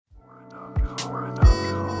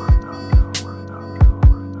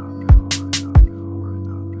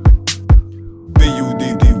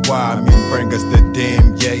bring us the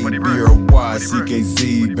damn yay.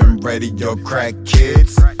 BRYCKZ, been ready, yo, crack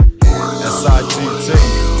kids. SITT,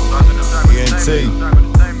 ENT.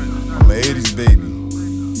 I'm an 80s baby.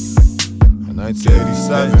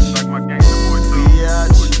 1987.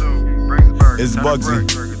 It's Bugzy.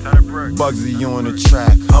 Bugzy, you on the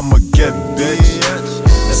track. I'ma get bitch.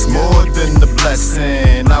 That's more than the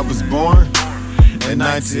blessing. I was born in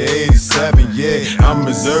 1987, yeah. I'm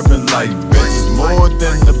reserving like bitch. It's more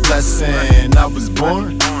than the blessing. I was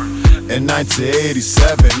born in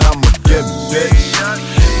 1987. I'ma get bitch.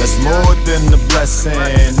 That's more than the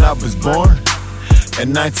blessing. I was born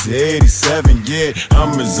in 1987, yeah.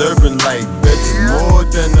 I'm reserving like bitch. It's more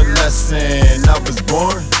than the lesson. I was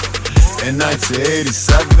born in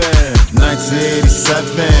 1987,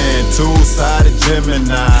 1987, two-sided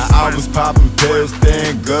Gemini. I was popping pills,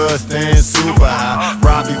 staying good, staying super high.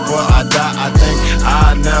 Right before I die, I think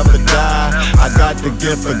I never die. I got the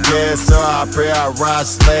gift for gas, so I pray I ride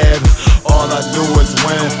slab. All I do is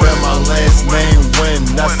win, where my last name Wynn.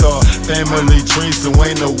 That's all family tree, so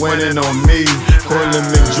ain't no winning on me. Corlynn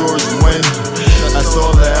McGeorge Wynn, that's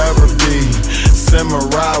all I ever be.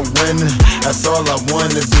 Samurai Wynn, that's all I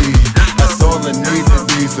wanna be. That's all I need to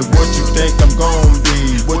be. So what you think I'm gon'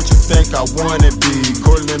 be? What you think I wanna be?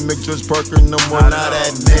 Corlynn McGeorge Parker, no more, now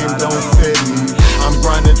that name don't fit me. I'm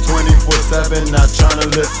grinding 24/7, not tryna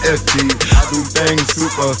live iffy. I do things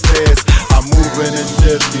super fast, I'm moving in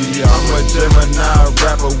jiffy. I'm a Gemini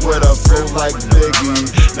rapper with a flow like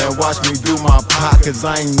Biggie. Now watch me do my pop, cause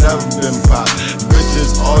I ain't never been pop.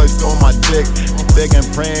 Bitches always on my dick, begging,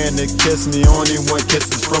 praying to kiss me. Only one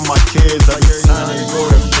kisses from my kids, I get time to go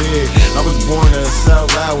to bed. I was born to sell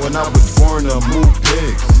out when I was born to move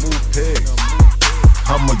pigs.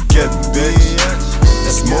 I'ma get bitch.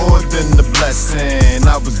 That's more than the blessing.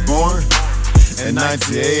 I was born in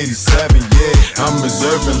 1987, yeah. I'm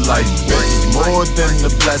reserving like bitch. More than the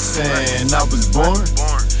blessing. I was born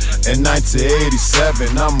in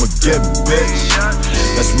 1987. I'ma get bitch.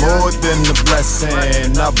 That's more than the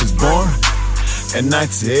blessing. I was born in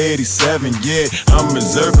 1987, yeah. I'm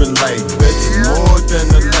reserving like bitch. More than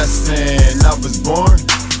the lesson. I was born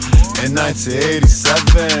in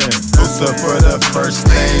 1987. Lucifer the first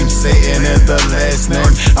name, Satan is the last name.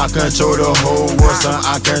 I control the whole world, son,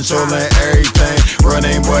 I controlling everything. Real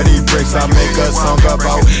name Buddy Bryckz, I make a song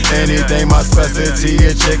about anything. My specialty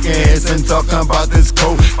is chicken heads and talking about this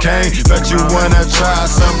cocaine. Bet you wanna try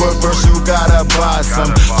some, but first you gotta buy some.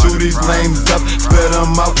 Chew these lames up, spit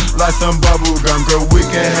them out like some bubble gum. Girl, we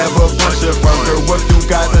can have a bunch of fun. Girl, what you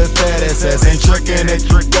got the fattest ass? Ain't tricking it,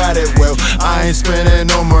 you got it well. I ain't spending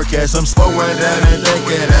no more cash, I'm slowing down and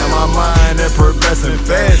thinking in my mind and progressing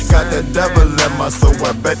fast. Got the devil in my soul,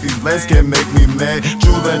 I bet these lanes can make me mad.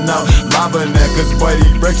 Drooling out, lobbing that, cause Buddy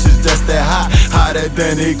Bryckz is just that hot. Hotter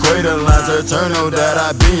than equator lines, eternal that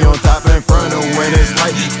I be on top in front of when it's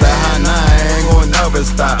light. That high, nah, I ain't gon' never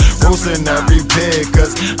stop. Roasting every pig,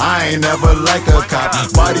 cause I ain't never like a cop.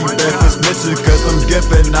 Body bent for snitches, cause I'm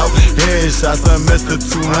giving out headshots. I'm Mr.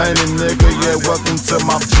 200, nigga, yeah, welcome to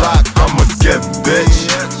my block. I'ma get bitch.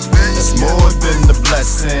 It's more than the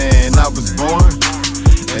blessing. I was born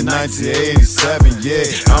in 1987, yeah.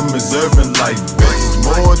 I'm reserving like bitch. It's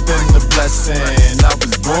more than the blessing. I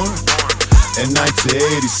was born in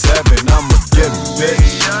 1987. I'ma get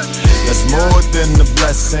bitch. That's more than the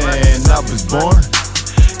blessing. I was born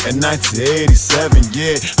in 1987,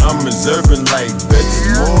 yeah. I'm reserving like bitch.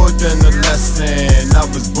 It's more than the lesson. I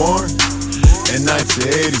was born in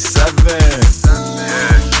 1987.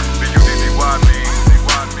 Yeah, B-U-D-D-Y means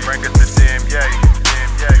bring us the damn yay.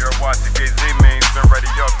 Your YCKZ means been ready,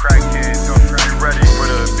 y'all crack kids. Be ready for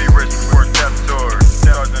the Be Rich Before Death tour.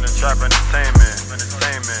 Stars in the trap entertainment.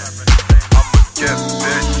 I'm a gift,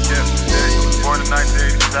 bitch. Born in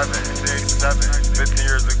 1987. 15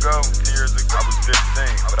 years ago, I was 15,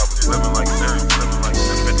 but I was living like 30.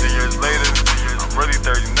 15 years later, I'm really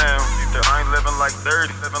 30 now. I ain't living like 30.